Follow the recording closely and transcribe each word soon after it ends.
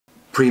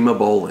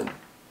Primobolan,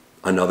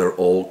 another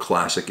old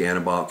classic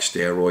anabolic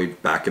steroid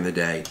back in the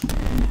day,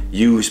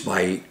 used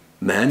by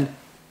men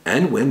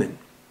and women,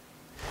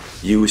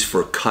 used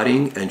for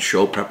cutting and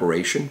show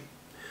preparation,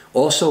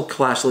 also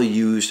classically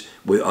used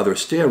with other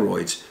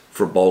steroids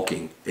for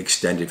bulking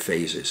extended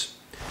phases.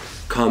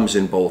 Comes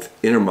in both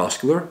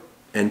intramuscular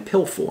and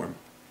pill form.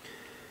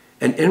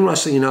 And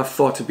interestingly enough,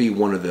 thought to be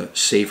one of the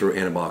safer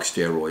anabolic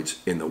steroids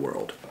in the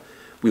world.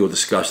 We will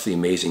discuss the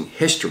amazing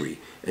history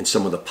and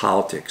some of the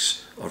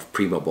politics of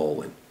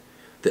Primobolan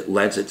that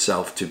lends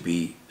itself to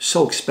be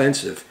so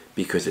expensive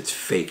because it's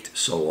faked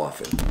so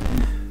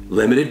often.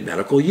 Limited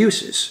medical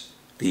uses.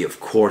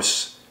 Of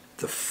course,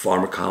 the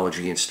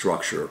pharmacology and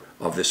structure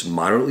of this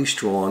moderately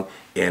strong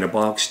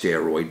anabolic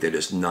steroid that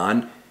is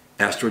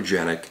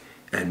non-estrogenic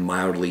and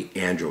mildly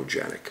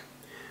androgenic.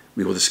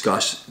 We will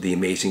discuss the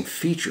amazing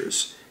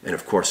features and,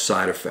 of course,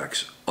 side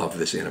effects of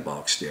this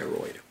anabolic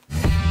steroid.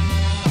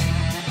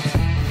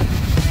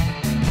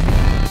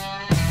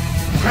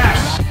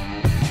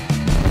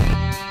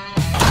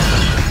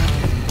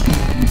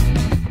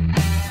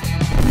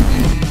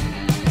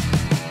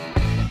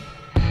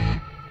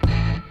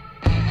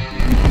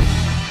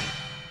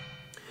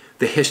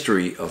 The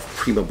history of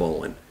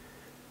Primobolan,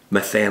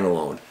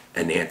 methenolone,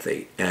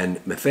 enanthate, and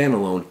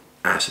methenolone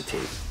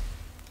acetate,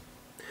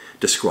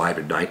 described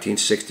in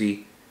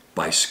 1960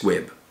 by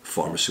SHBG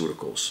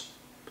Pharmaceuticals.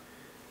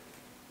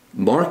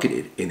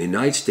 Marketed in the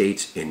United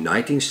States in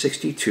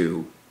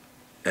 1962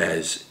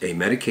 as a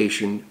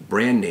medication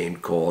brand name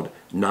called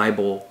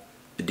Nibal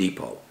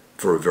Depot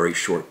for a very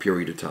short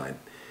period of time.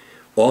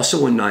 Also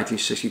in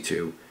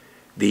 1962,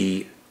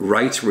 the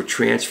rights were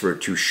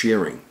transferred to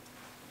Shearing,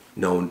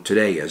 known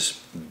today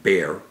as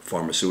Bayer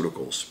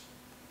Pharmaceuticals,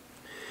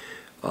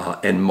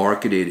 and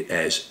marketed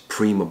as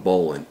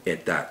Primobolan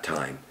at that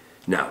time.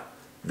 Now,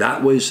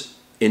 that was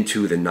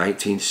into the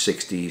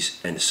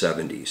 1960s and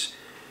 70s.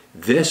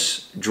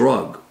 This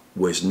drug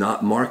was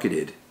not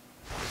marketed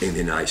in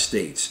the United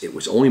States. It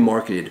was only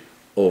marketed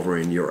over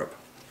in Europe.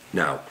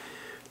 Now,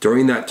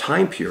 during that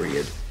time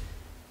period,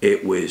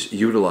 it was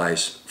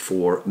utilized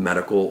for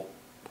medical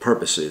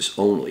purposes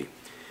only.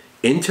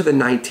 Into the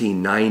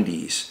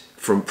 1990s,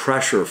 from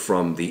pressure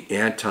from the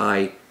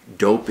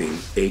anti-doping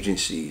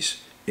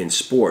agencies in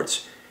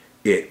sports,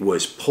 it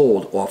was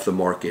pulled off the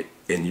market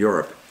in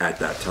Europe at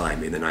that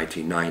time in the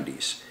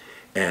 1990s.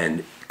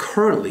 And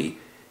currently,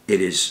 it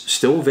is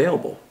still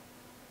available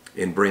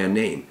in brand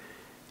name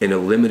in a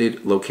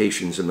limited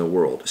locations in the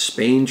world: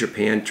 Spain,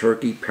 Japan,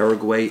 Turkey,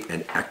 Paraguay,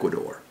 and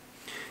Ecuador.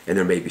 And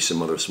there may be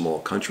some other small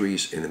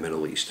countries in the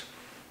Middle East.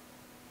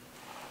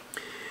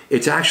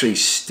 It's actually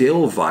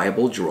still a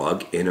viable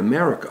drug in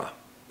America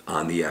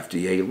on the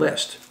FDA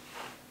list.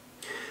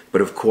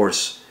 But of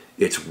course,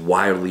 it's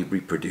widely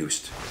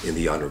reproduced in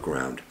the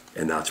underground,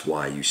 and that's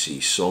why you see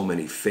so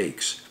many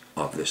fakes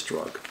of this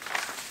drug.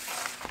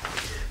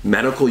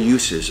 Medical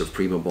uses of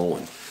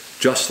Primobolan.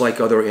 Just like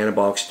other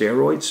anabolic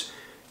steroids,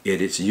 it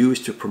is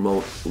used to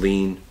promote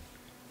lean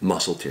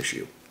muscle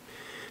tissue,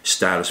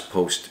 status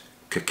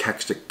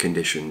post-cachectic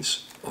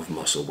conditions of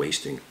muscle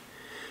wasting,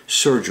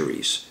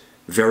 surgeries,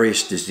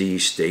 various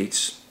disease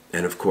states,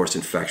 and of course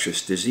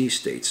infectious disease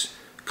states,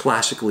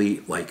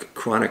 classically like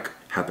chronic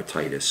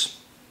hepatitis.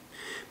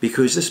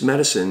 Because this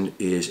medicine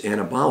is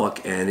anabolic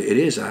and it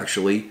is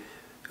actually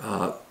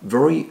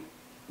very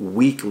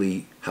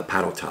weakly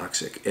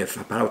hepatotoxic, if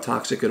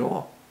hepatotoxic at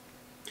all,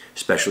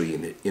 especially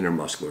in the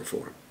intramuscular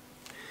form.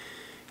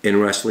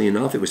 Interestingly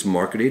enough, it was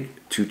marketed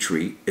to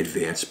treat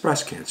advanced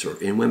breast cancer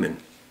in women.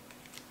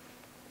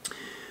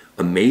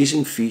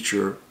 Amazing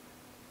feature,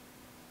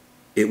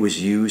 it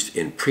was used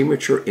in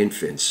premature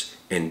infants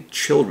and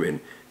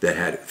children that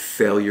had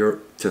failure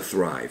to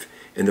thrive.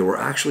 And there were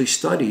actually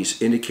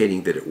studies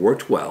indicating that it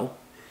worked well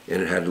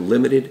and it had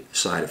limited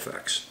side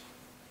effects.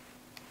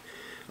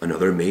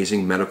 Another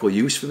amazing medical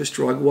use for this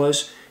drug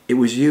was it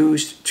was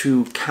used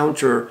to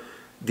counter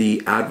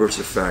the adverse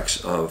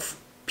effects of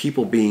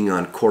people being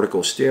on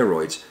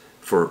corticosteroids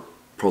for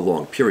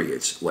prolonged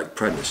periods, like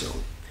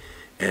prednisone.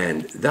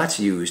 And that's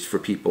used for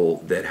people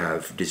that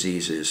have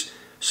diseases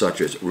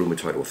such as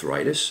rheumatoid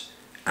arthritis,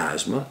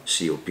 asthma,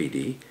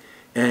 COPD.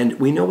 And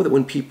we know that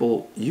when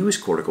people use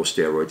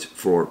corticosteroids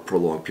for a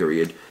prolonged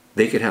period,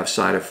 they can have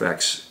side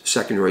effects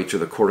secondary to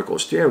the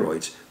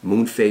corticosteroids: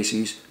 moon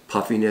phases,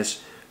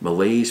 puffiness,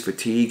 malaise,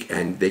 fatigue,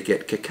 and they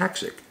get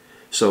cachectic.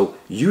 So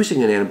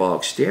using an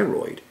anabolic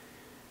steroid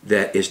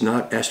that is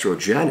not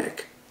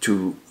estrogenic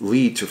to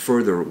lead to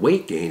further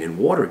weight gain and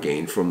water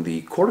gain from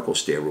the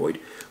corticosteroid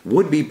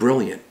would be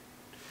brilliant.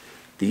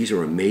 These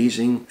are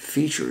amazing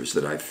features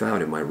that I've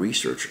found in my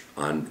research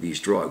on these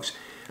drugs.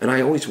 And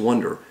I always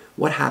wonder,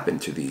 what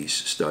happened to these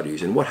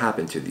studies and what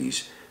happened to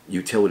these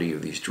utility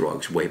of these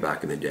drugs way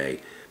back in the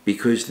day?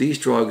 Because these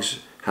drugs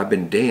have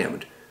been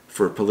damned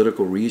for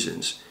political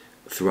reasons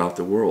throughout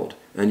the world.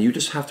 And you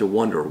just have to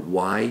wonder,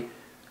 why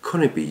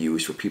couldn't it be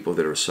used for people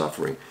that are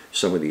suffering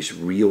some of these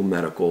real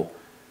medical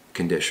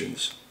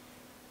conditions?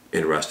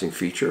 Interesting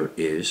feature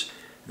is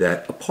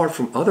that apart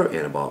from other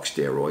anabolic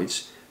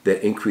steroids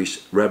that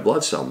increase red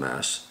blood cell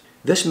mass,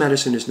 This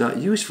medicine is not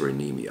used for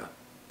anemia.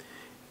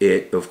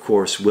 It, of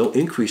course, will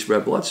increase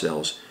red blood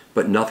cells,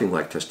 but nothing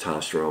like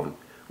testosterone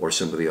or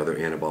some of the other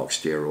anabolic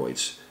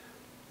steroids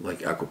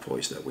like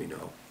equipoise that we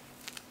know.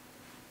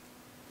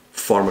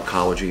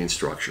 Pharmacology and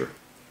structure.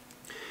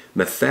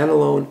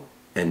 Methenolone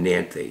and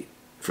enanthate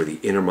for the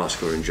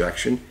intramuscular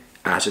injection,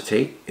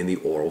 acetate in the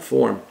oral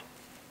form.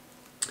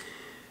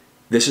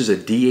 This is a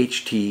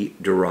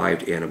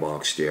DHT-derived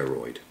anabolic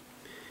steroid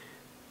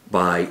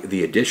by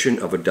the addition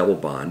of a double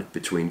bond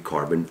between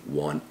carbon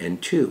 1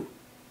 and 2.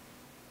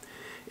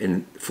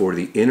 And for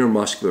the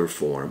intramuscular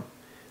form,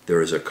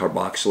 there is a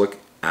carboxylic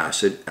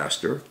acid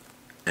ester,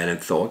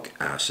 enanthoic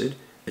acid,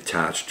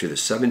 attached to the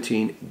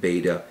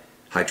 17-beta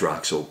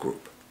hydroxyl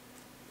group,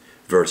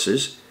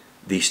 versus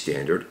the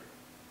standard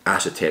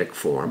acetate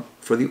form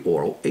for the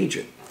oral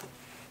agent.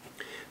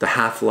 The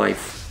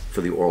half-life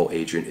for the oral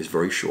agent is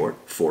very short,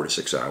 4 to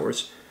 6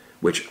 hours,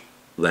 which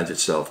lends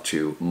itself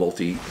to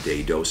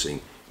multi-day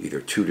dosing, either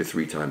 2 to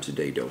 3 times a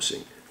day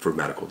dosing for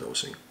medical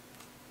dosing.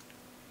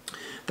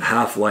 The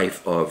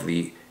half-life of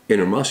the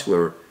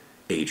intramuscular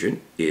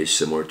agent is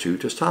similar to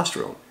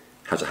testosterone,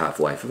 has a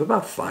half-life of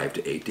about 5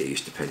 to 8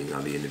 days depending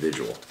on the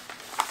individual.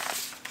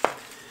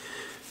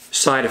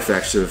 Side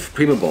effects of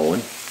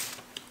Primobolan: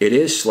 it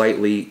is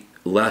slightly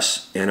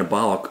less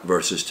anabolic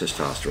versus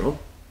testosterone.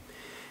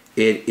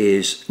 It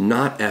is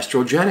not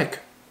estrogenic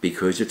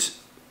because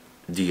it's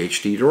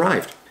DHT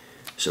derived,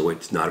 so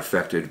it's not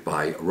affected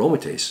by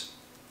aromatase.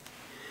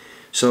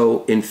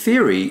 So in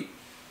theory,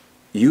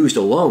 used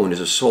alone as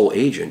a sole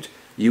agent,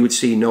 you would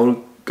see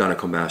no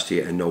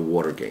gynecomastia and no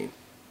water gain.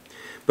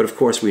 But of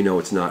course we know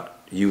it's not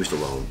used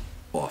alone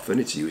often,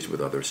 it's used with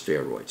other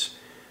steroids.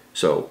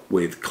 So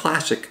with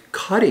classic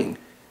cutting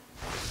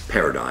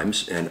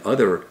paradigms and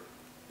other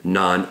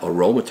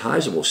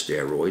non-aromatizable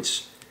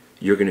steroids,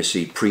 you're going to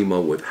see Primo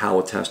with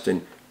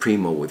halotestin,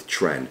 Primo with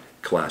tren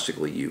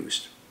classically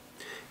used.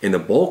 In the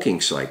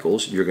bulking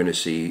cycles, you're going to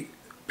see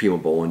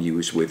Primobolan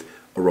used with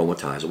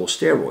aromatizable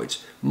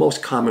steroids,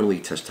 most commonly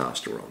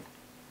testosterone.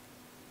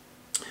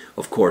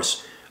 Of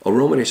course,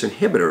 aromatase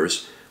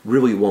inhibitors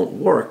really won't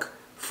work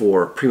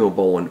for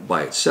Primobolan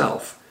by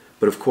itself,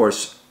 but of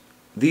course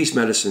these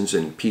medicines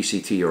in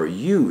PCT are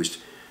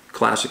used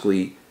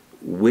classically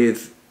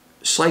with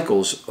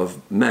cycles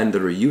of men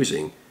that are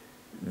using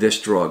this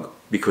drug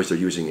because they're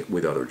using it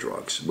with other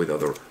drugs, with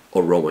other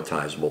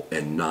aromatizable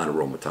and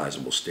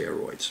non-aromatizable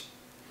steroids.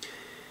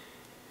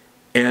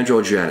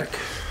 Androgenic.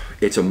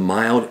 It's a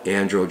mild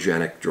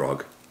androgenic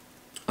drug,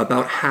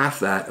 about half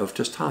that of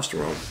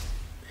testosterone.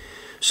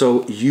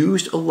 So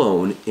used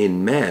alone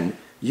in men,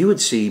 you would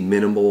see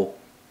minimal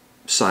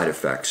side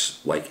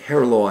effects like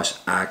hair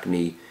loss,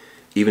 acne,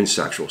 even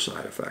sexual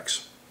side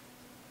effects.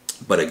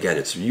 But again,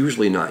 it's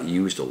usually not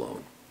used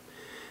alone.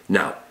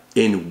 Now,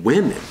 in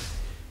women,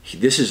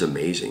 this is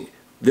amazing.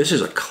 This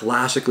is a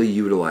classically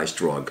utilized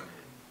drug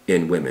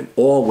in women.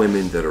 All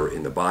women that are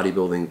in the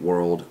bodybuilding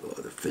world,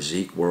 the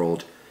physique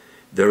world,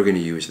 they're going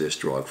to use this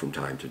drug from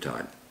time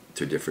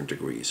to different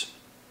degrees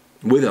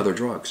with other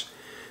drugs.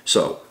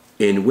 So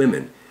in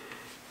women,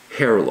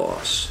 hair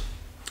loss,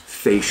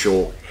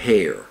 facial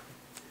hair,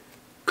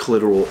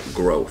 clitoral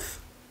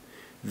growth.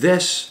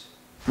 This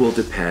will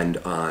depend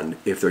on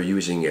if they're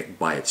using it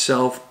by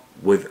itself,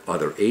 with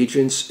other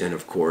agents, and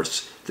of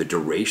course the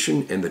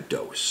duration and the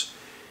dose.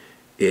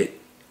 It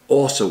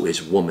also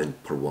is woman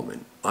per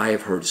woman. I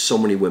have heard so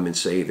many women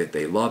say that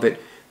they love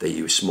it. They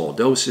use small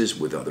doses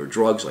with other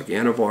drugs like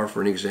Anavar,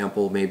 for an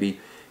example, maybe,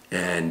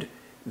 and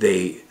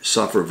they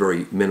suffer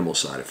very minimal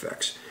side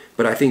effects.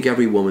 But I think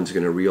every woman's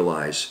going to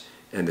realize,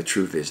 and the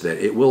truth is that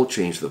it will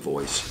change the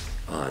voice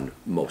on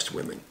most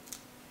women,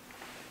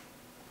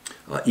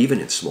 even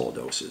in small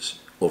doses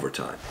over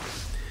time.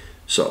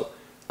 So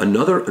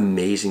another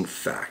amazing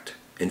fact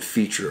and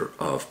feature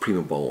of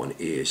Primobolan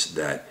is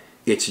that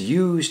it's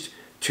used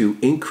to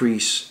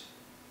increase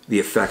the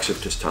effects of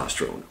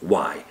testosterone.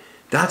 Why?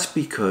 That's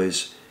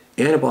because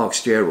anabolic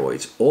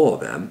steroids, all of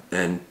them,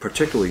 and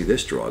particularly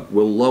this drug,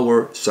 will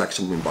lower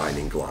sexually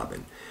binding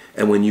globin.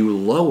 And when you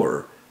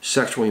lower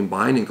sexually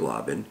binding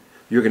globin,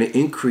 you're going to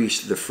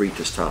increase the free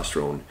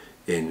testosterone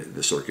in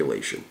the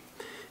circulation.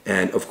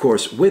 And of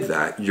course, with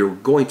that, you're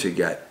going to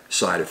get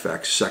side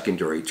effects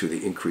secondary to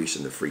the increase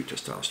in the free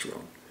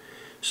testosterone.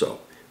 So,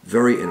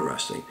 very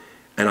interesting.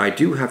 And I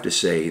do have to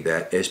say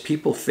that as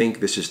people think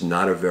this is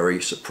not a very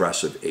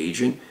suppressive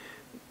agent,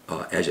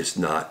 as it's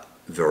not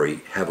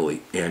very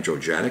heavily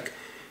androgenic,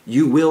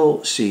 you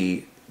will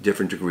see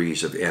different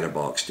degrees of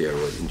anabolic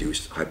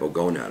steroid-induced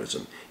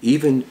hypogonadism,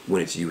 even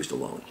when it's used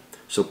alone.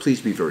 So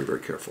please be very,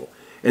 very careful.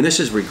 And this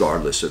is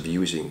regardless of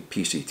using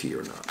PCT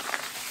or not.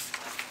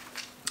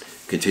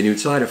 Continued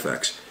side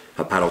effects,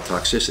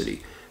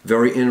 hepatotoxicity.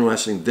 Very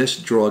interesting, this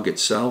drug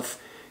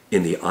itself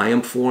in the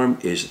IM form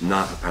is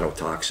not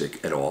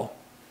hepatotoxic at all.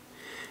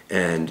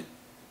 And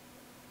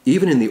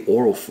even in the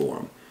oral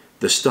form,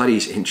 the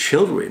studies in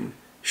children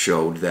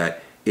showed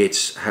that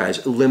it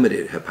has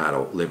limited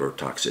hepatoliver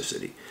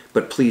toxicity.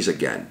 But please,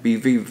 again, be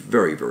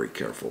very, very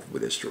careful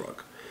with this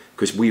drug,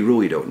 because we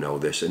really don't know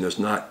this, and there's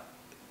not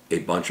a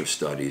bunch of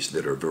studies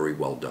that are very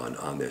well done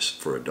on this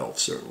for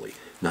adults, certainly,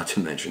 not to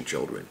mention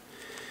children.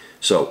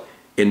 So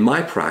in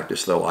my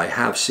practice, though, I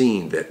have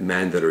seen that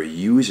men that are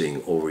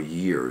using over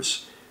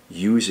years,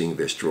 using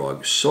this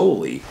drug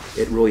solely,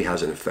 it really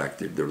hasn't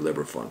affected their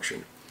liver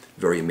function.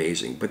 Very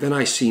amazing. But then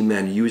I see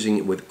men using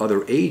it with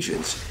other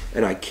agents,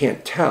 and I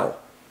can't tell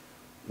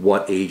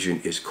what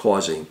agent is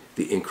causing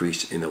the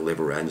increase in the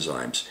liver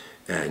enzymes.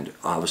 And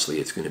obviously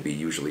it's going to be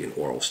usually an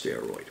oral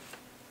steroid.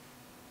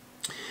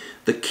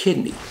 The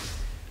kidney,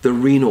 the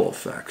renal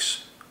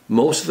effects.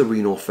 Most of the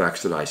renal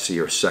effects that I see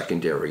are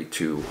secondary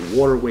to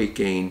water weight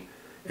gain,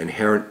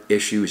 inherent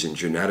issues in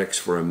genetics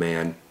for a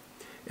man,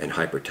 and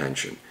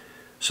hypertension.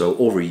 So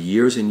over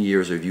years and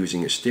years of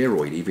using a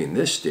steroid, even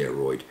this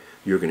steroid,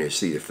 you're going to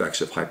see the effects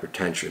of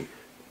hypertension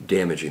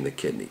damaging the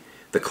kidney.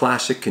 The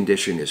classic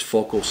condition is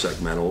focal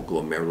segmental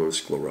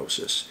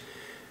glomerulosclerosis.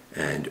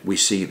 And we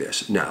see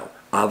this. Now,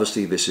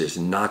 obviously this is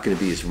not going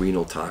to be as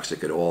renal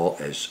toxic at all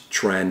as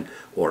tren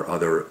or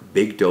other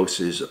big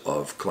doses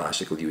of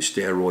classically used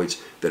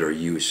steroids that are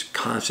used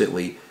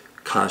constantly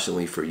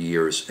for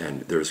years,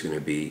 and there's going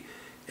to be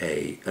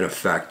an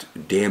effect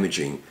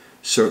damaging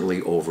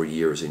certainly over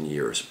years and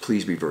years.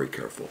 Please be very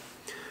careful.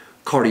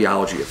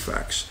 Cardiology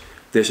effects.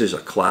 This is a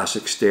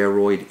classic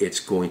steroid.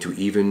 It's going to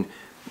even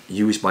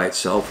use by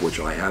itself, which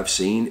I have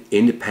seen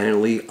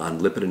independently on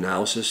lipid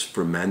analysis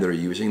for men that are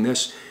using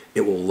this.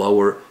 It will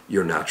lower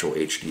your natural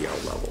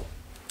HDL level.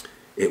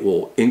 It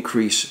will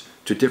increase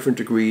to different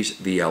degrees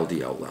the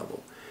LDL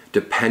level.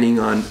 Depending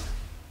on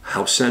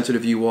how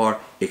sensitive you are,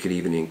 it can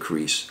even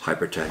increase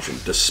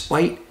hypertension,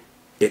 despite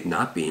it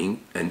not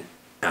being an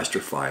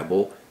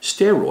esterifiable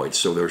steroid,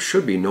 so there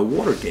should be no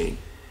water gain.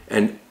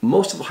 And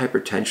most of the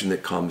hypertension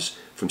that comes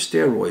from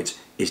steroids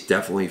is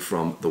definitely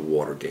from the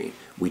water gain.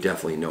 We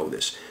definitely know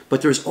this.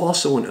 But there's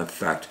also an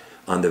effect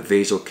on the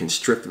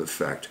vasoconstrictive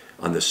effect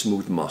on the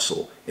smooth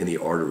muscle in the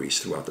arteries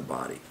throughout the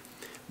body.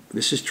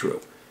 This is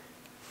true.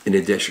 In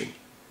addition,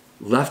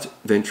 left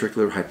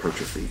ventricular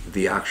hypertrophy,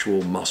 the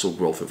actual muscle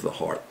growth of the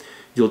heart.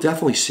 You'll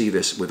definitely see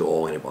this with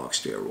all anabolic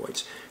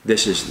steroids.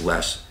 This is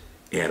less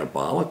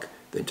anabolic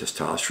than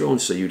testosterone,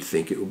 so you'd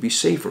think it would be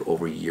safer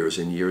over years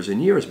and years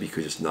and years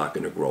because it's not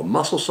going to grow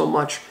muscle so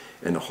much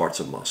and the heart's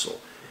a muscle.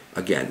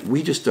 Again,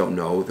 we just don't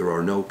know. There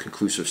are no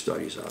conclusive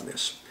studies on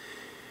this.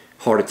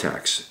 Heart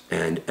attacks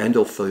and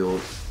endothelial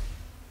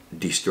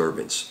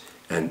disturbance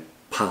and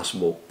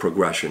possible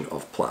progression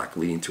of plaque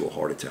leading to a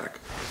heart attack.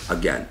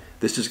 Again,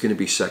 this is going to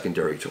be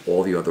secondary to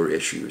all the other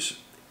issues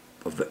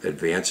of the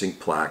advancing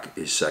plaque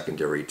is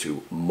secondary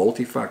to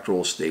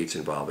multifactorial states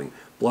involving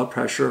blood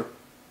pressure,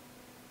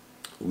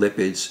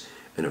 lipids,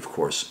 and of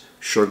course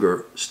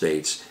sugar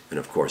states, and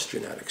of course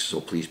genetics. So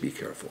please be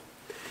careful.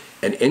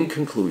 And in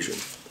conclusion,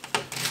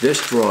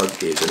 this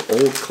drug is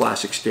an old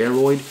classic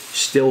steroid,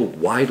 still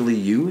widely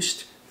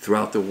used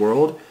throughout the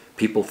world.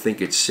 People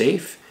think it's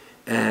safe,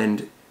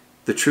 and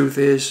the truth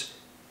is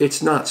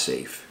it's not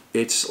safe.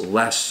 It's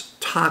less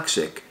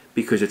toxic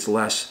because it's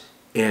less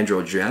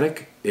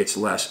androgenic, it's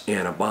less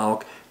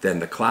anabolic than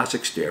the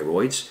classic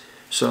steroids,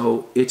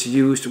 so it's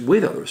used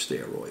with other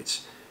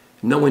steroids.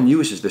 No one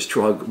uses this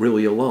drug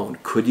really alone.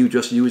 Could you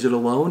just use it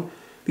alone?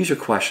 These are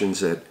questions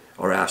that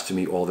are asked to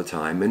me all the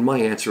time, and my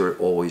answer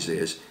always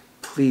is,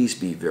 please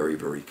be very,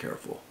 very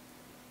careful.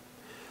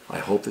 I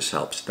hope this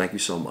helps. Thank you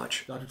so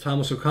much. Dr.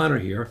 Thomas O'Connor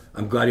here.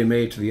 I'm glad you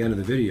made it to the end of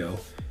the video.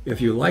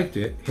 If you liked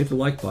it, hit the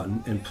like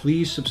button and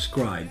please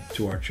subscribe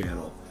to our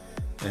channel.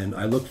 And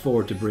I look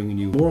forward to bringing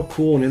you more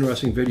cool and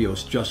interesting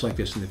videos just like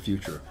this in the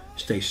future.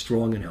 Stay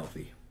strong and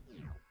healthy.